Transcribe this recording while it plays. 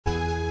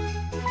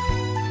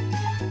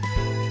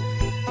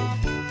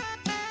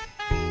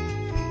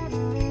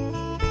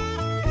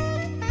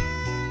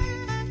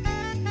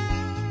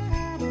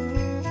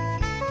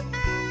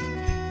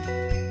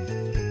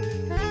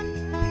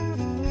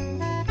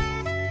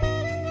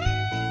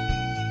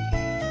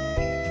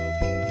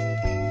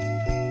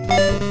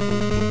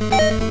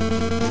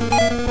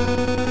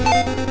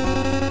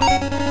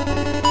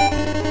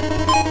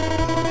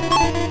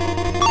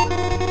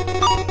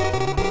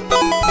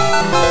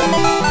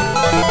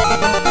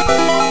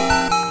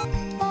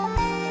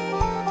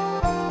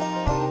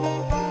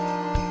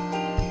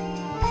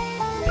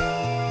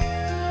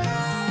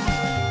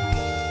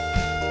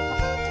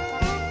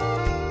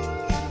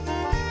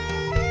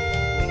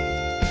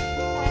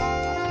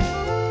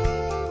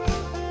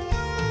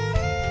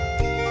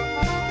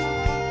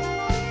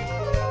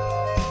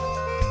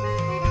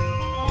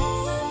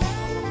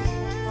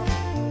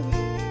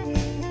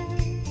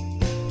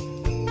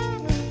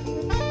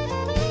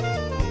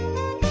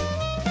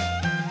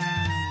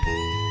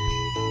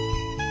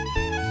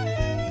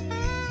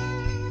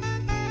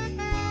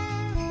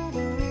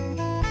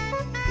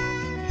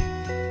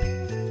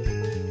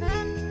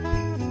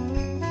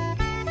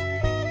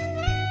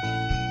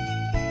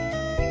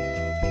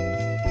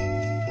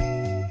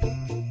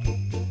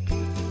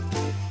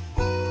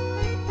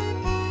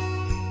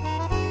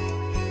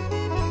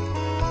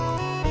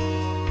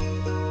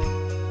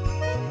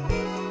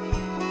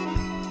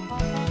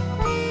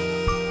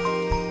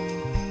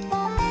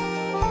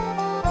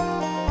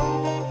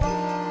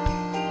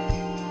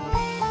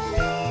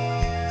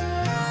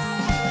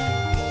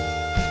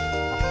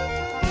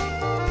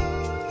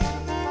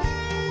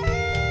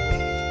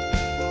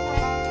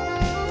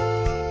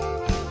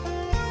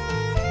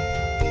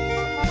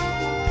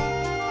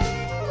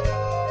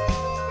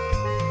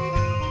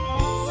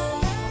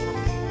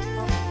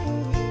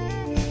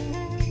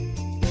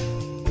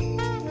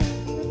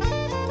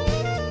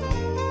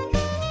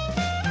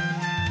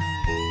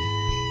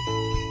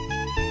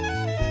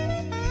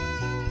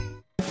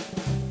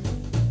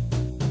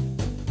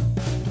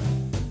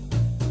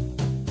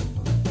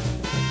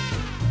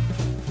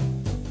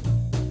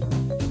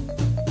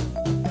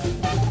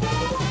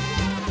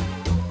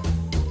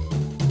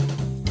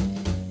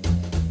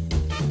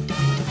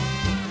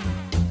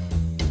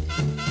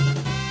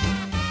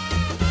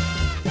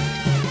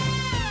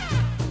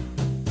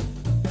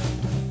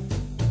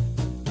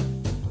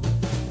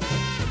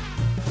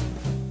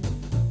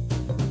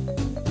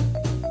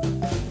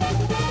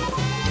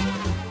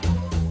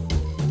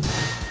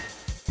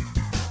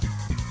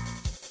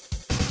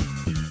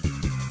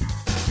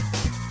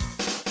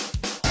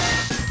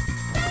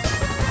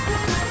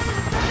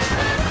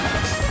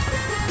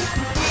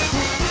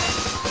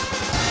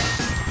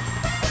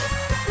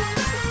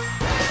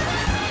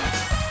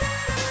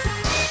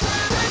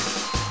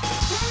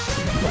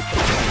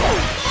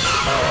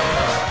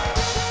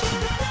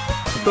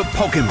The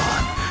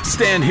Pokémon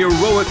stand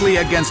heroically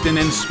against an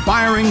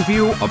inspiring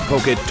view of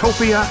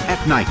Poketopia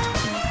at night.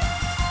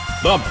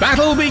 The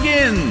battle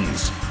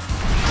begins!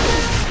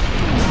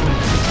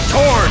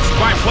 Torch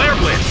by Flare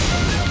Blitz!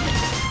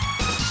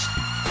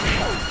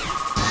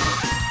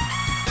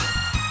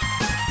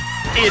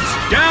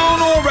 It's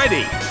down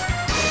already!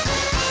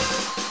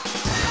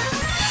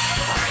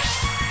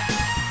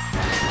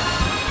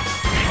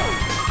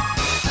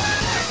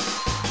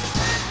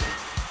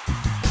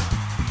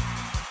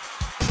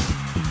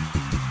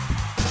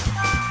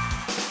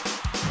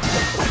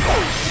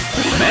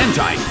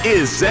 Mantyke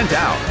is sent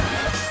out.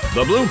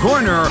 The blue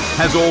corner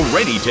has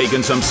already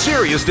taken some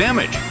serious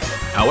damage.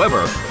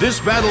 However, this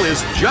battle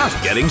is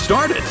just getting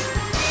started.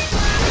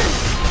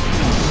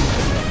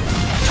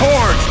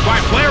 Torch by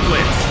Flare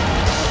Blitz!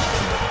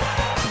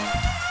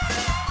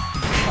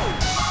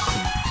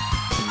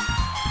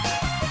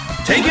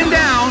 Taken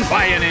down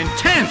by an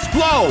intense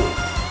blow!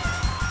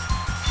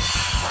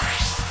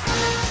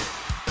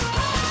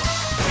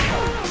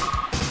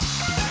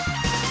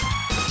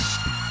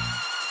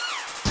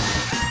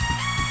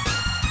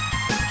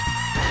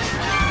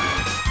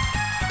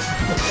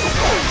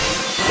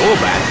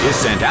 Golbat is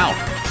sent out.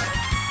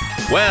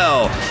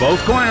 Well,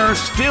 both corners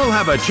still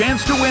have a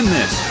chance to win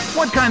this.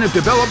 What kind of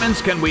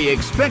developments can we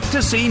expect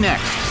to see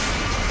next?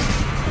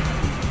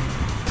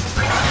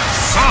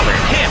 Solid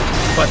hit,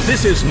 but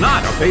this is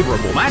not a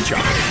favorable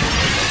matchup.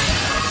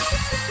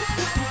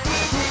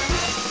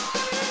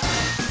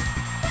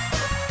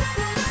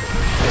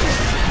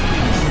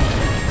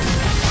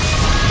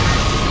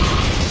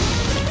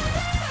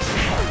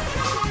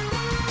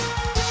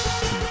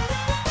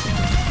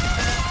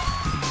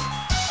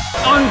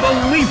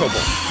 Unbelievable!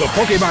 The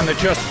Pokemon that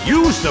just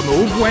used the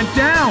move went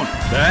down!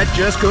 That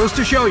just goes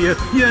to show you,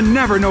 you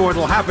never know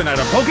what'll happen at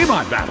a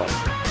Pokemon battle!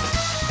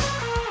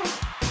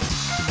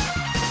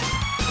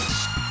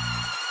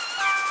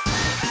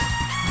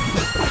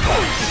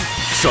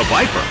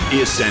 Seviper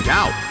is sent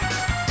out.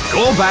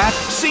 Golbat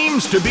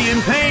seems to be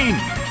in pain.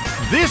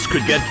 This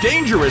could get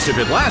dangerous if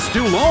it lasts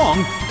too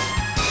long.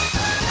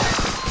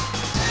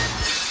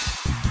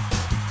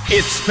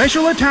 Its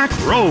special attack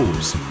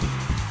rose.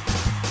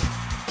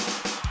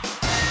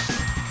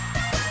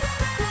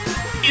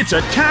 Its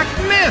attack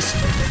missed!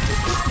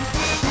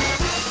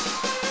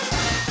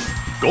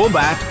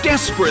 Golbat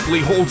desperately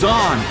holds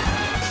on.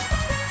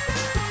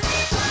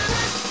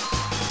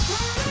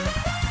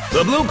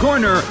 The blue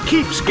corner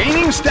keeps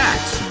gaining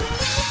stats.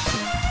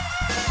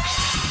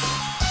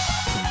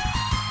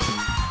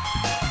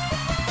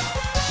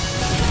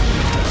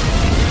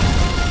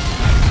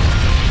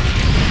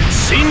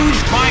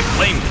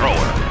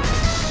 flamethrower.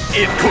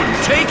 It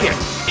couldn't take it.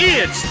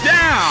 It's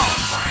down.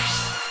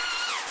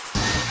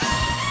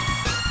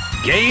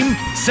 Game,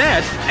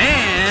 set,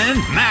 and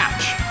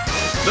match.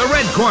 The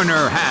red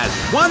corner has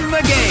won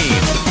the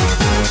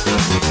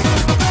game.